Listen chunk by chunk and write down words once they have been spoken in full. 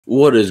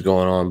What is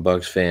going on,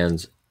 Bucks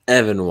fans?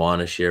 Evan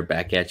Wanish here,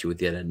 back at you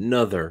with yet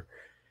another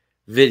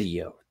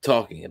video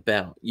talking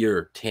about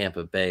your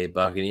Tampa Bay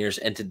Buccaneers.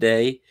 And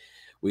today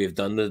we have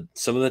done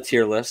some of the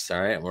tier lists.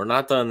 All right, we're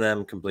not done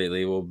them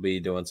completely. We'll be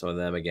doing some of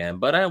them again.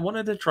 But I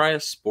wanted to try a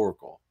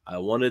sporcle.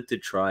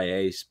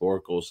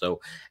 So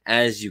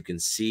as you can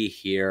see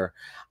here,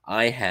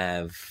 I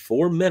have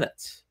 4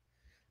 minutes.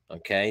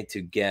 Okay,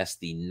 to guess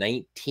the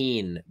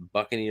 19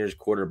 Buccaneers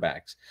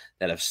quarterbacks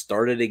that have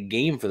started a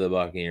game for the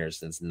Buccaneers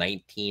since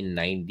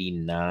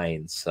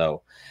 1999.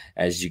 So,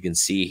 as you can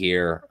see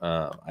here,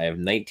 I have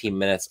 19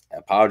 minutes. I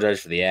apologize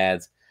for the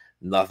ads.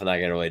 Nothing I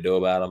can really do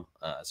about them.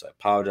 So, I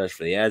apologize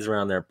for the ads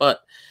around there.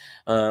 But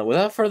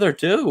without further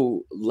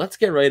ado, let's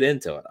get right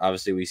into it.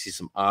 Obviously, we see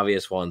some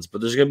obvious ones, but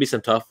there's going to be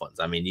some tough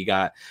ones. I mean, you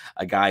got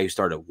a guy who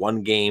started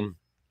one game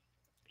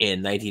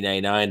in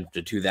 1999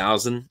 to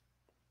 2000.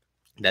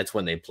 That's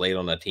when they played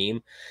on a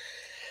team.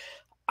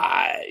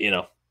 I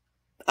don't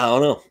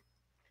know.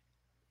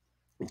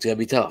 It's gonna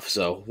be tough.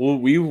 So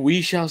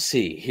we shall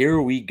see.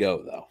 Here we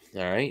go, though.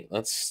 All right,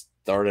 let's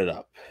start it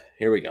up.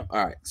 Here we go.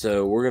 All right,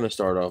 so we're gonna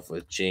start off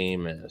with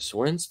Jameis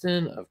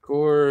Winston, of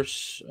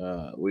course.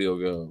 We'll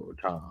go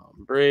Tom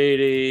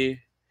Brady,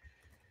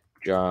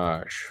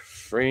 Josh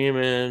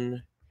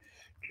Freeman,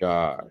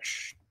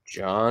 Josh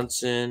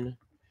Johnson,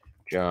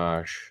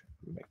 Josh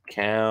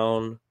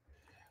McCown,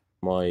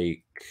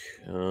 Mike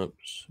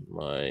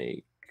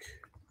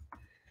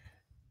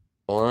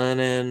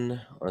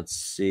Glennon. Let's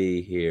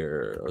see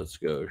here. Let's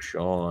go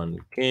Sean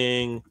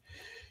King,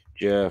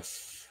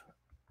 Jeff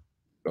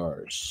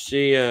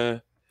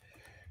Garcia,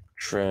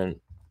 Trent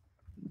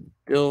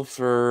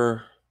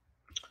Dilfer.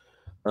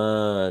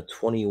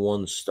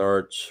 21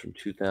 starts from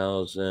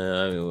 2000.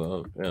 I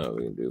mean,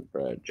 we can do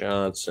Brad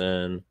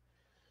Johnson.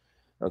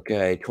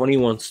 Okay,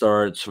 21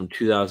 starts from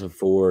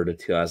 2004 to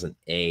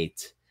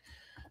 2008.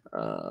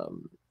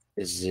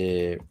 Is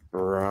it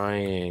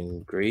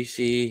Brian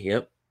Greasy?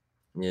 Yep,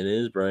 it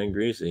is Brian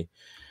Greasy.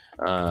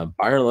 Byron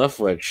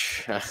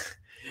Leftwich,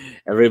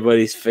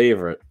 everybody's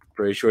favorite.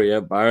 Pretty sure,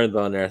 yep, Byron's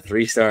on there.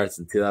 3 starts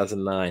in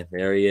 2009.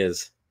 There he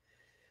is.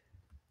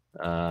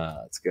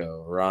 Let's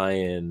go.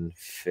 Ryan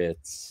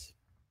Fitzpatrick.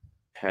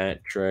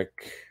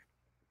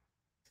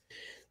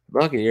 The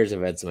Buccaneers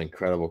have had some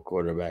incredible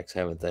quarterbacks,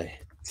 haven't they?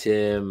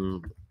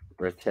 Tim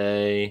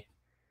Rattay.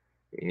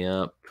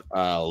 Yep.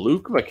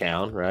 Luke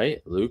McCown,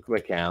 right? Luke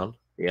McCown.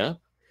 Yep.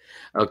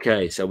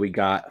 Okay, so we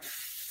got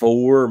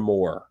 4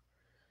 more.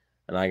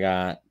 And I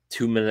got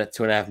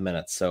 2.5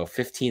 minutes. So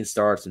 15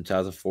 starts in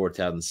 2004,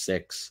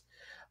 2006.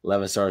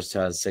 11 starts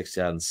 2006,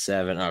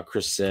 2007. Oh,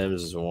 Chris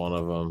Sims is one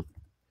of them.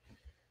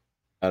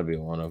 Gotta be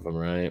one of them,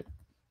 right?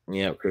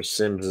 Yep, Chris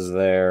Sims is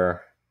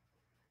there.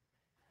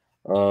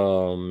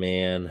 Oh,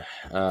 man.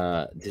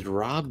 Did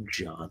Rob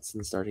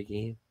Johnson start a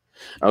game?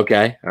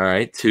 Okay, all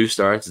right. 2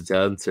 starts in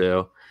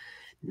 2002.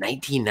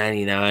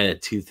 1999 to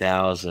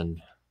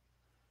 2000.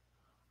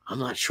 I'm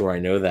not sure I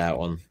know that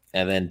one.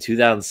 And then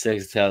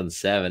 2006,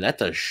 2007.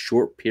 That's a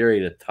short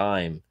period of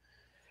time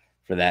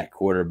for that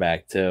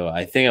quarterback, too.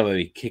 I think I'm going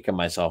to be kicking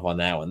myself on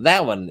that one.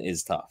 That one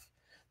is tough.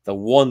 The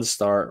 1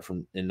 start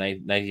from in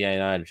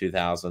 1999 to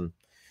 2000.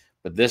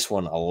 But this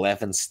one,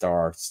 11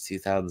 starts,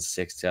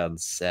 2006,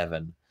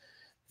 2007.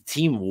 The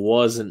team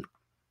wasn't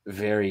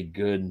very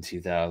good in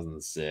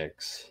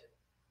 2006.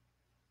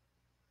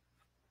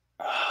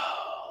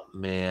 Oh,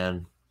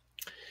 man.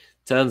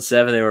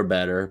 2007 they were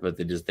better, but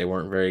they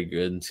weren't very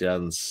good in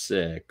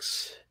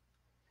 2006.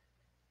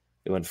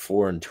 They went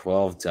 4-12 in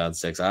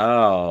 2006.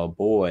 Oh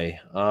boy.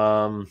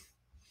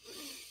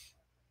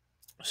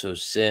 So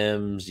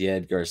Sims,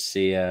 Yed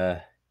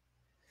Garcia.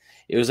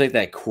 It was like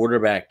that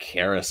quarterback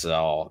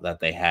carousel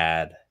that they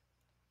had.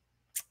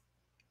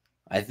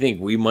 I think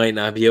we might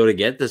not be able to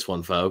get this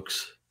one,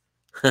 folks.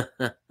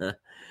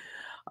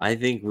 I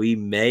think we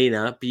may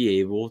not be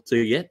able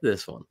to get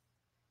this one.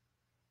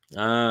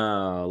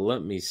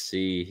 Let me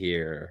see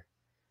here.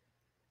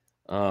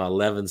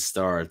 11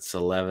 starts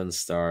in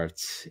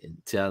 2006,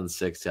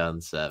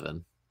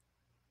 2007.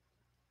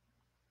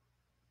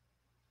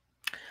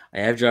 I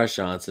have Josh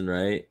Johnson,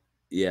 right?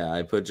 Yeah,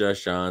 I put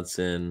Josh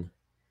Johnson.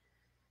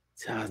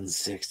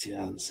 2006,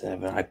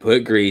 2007. I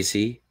put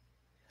Greasy,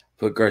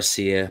 put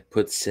Garcia,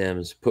 put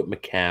Sims, put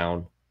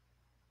McCown.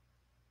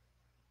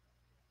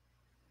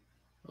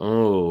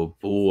 Oh,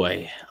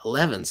 boy.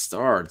 11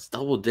 starts,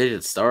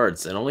 double-digit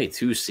starts, and only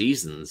 2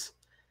 seasons.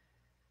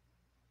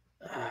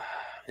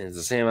 It's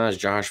the same as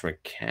Josh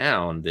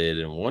McCown did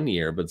in 1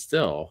 year, but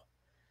still.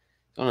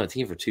 He's on a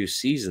team for 2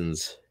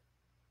 seasons.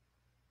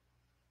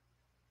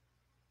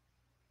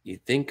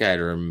 You'd think I'd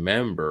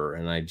remember,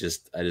 and I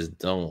just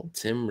don't.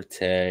 Tim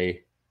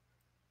Rattay.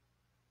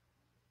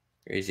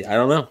 Crazy. I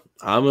don't know.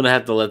 I'm going to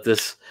have to let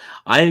this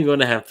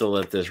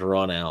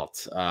run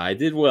out. I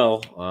did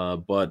well,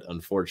 but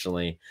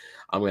unfortunately,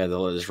 I'm going to have to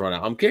let this run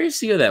out. I'm curious to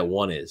see who that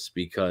one is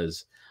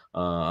because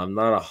I'm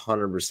not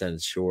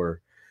 100%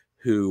 sure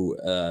who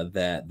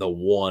that the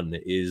one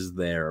is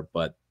there,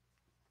 but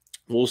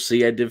we'll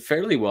see. I did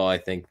fairly well, I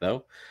think,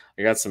 though.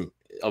 I got some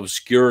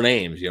obscure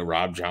names.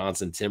 Rob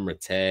Johnson, Tim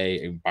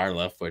Rattay, and Byron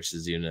Leftwich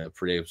is even a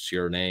pretty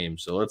obscure name.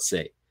 So let's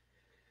see.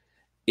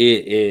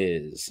 It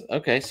is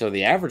okay. So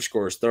the average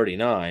score is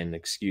 39.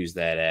 Excuse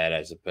that ad,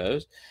 I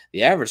suppose.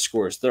 The average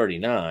score is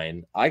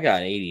 39. I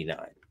got 89.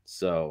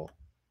 So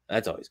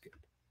that's always good.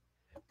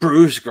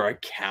 Bruce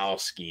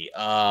Gronkowski.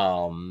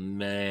 Oh,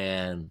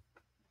 man.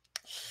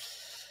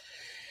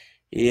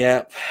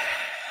 Yep.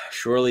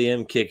 Surely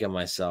am kicking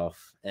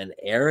myself. And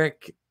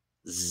Eric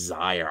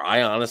Zaire.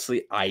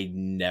 I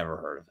never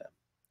heard of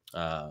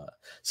him.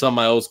 Some of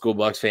my old school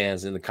Bucks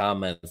fans in the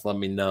comments, let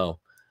me know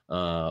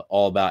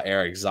all about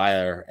Eric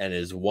Zaire and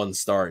his one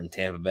start in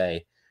Tampa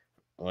Bay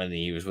when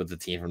he was with the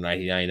team from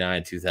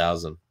 1999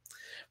 2000.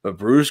 But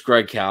Bruce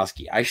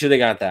Gronkowski, I should have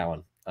got that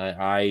one.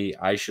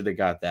 I should have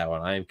got that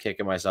one. I am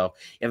kicking myself.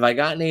 If I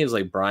got names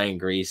like Brian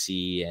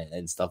Gracie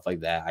and stuff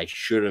like that, I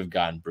should have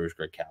gotten Bruce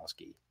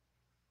Gronkowski.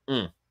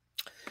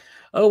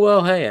 Oh,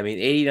 well, hey, I mean,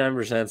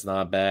 89% is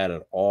not bad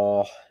at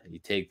all. You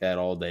take that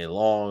all day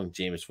long.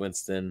 Jameis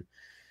Winston,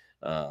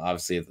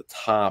 obviously at the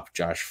top,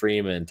 Josh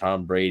Freeman,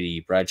 Tom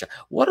Brady, Bradshaw.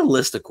 What a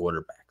list of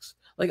quarterbacks.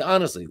 Like,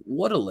 honestly,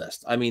 what a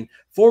list. I mean,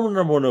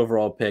 former #1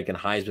 overall pick and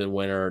Heisman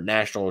winner,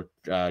 national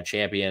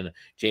champion,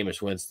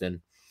 Jameis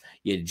Winston.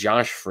 You had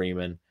Josh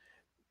Freeman,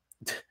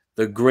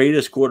 the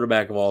greatest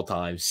quarterback of all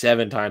time,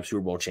 7-time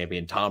Super Bowl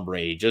champion, Tom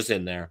Brady, just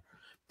in there.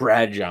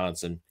 Brad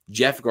Johnson,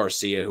 Jeff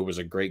Garcia, who was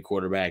a great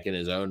quarterback in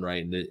his own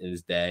right in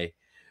his day.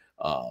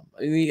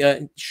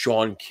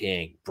 Sean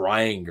King,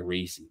 Brian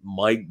Greasy,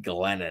 Mike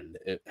Glennon,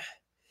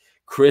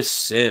 Chris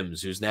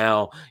Sims, who's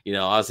now,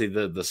 obviously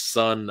the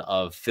son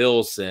of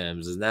Phil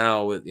Sims, is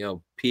now with,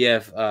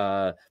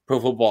 PF Pro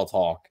Football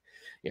Talk.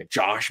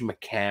 Josh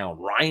McCown,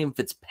 Ryan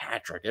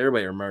Fitzpatrick.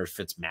 Everybody remembers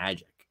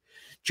Fitzmagic.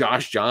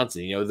 Josh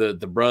Johnson,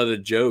 the brother of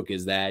the joke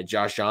is that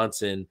Josh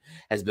Johnson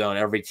has been on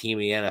every team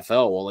in the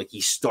NFL. Well, like,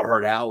 he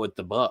started out with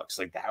the Bucks.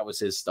 Like, that was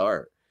his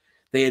start.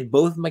 They had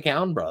both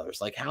McCown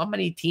brothers. Like, how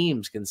many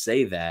teams can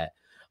say that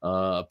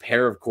a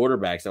pair of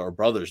quarterbacks that were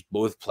brothers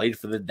both played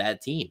for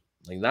that team?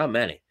 Like, not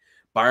many.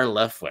 Byron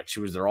Leftwich,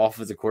 who was their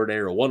offensive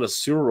coordinator, won a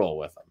Super Bowl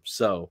with them.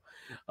 So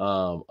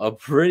a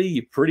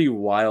pretty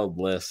wild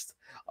list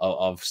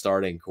of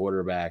starting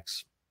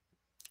quarterbacks.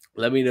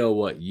 Let me know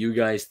what you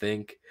guys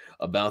think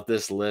about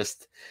this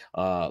list.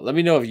 Let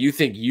me know if you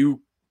think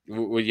you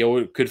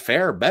could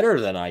fare better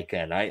than I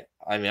can. I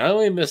mean, I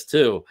only missed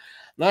 2.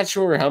 Not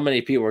sure how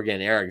many people are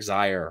getting Eric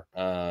Zaire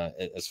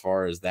as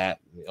far as that.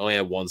 We only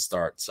had 1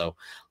 start, so a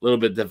little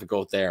bit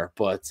difficult there.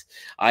 But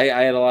I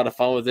had a lot of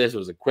fun with this. It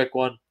was a quick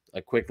one,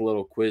 a quick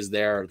little quiz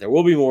there. There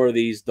will be more of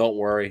these. Don't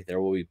worry.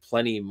 There will be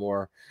plenty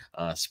more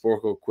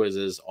Sporcle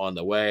quizzes on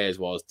the way, as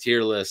well as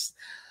tier lists.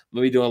 I'm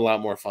going to be doing a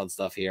lot more fun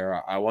stuff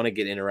here. I want to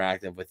get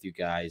interactive with you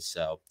guys,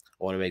 so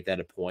I want to make that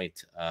a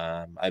point.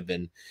 I've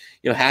been,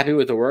 happy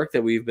with the work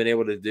that we've been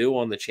able to do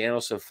on the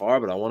channel so far,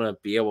 but I want to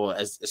be able,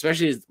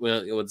 especially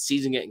with the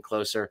season getting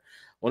closer,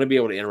 I want to be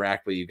able to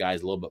interact with you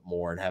guys a little bit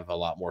more and have a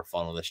lot more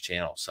fun on this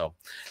channel. So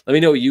let me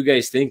know what you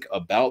guys think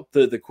about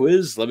the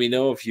quiz. Let me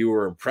know if you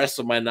were impressed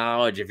with my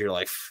knowledge. If you're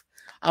like,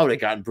 I would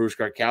have gotten Bruce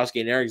Gronkowski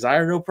and Eric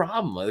Zaire, no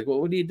problem. Like,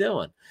 what are you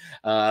doing?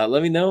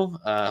 Let me know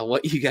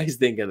what you guys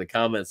think in the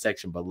comment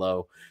section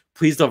below.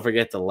 Please don't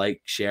forget to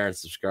like, share, and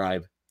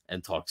subscribe,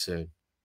 and talk soon.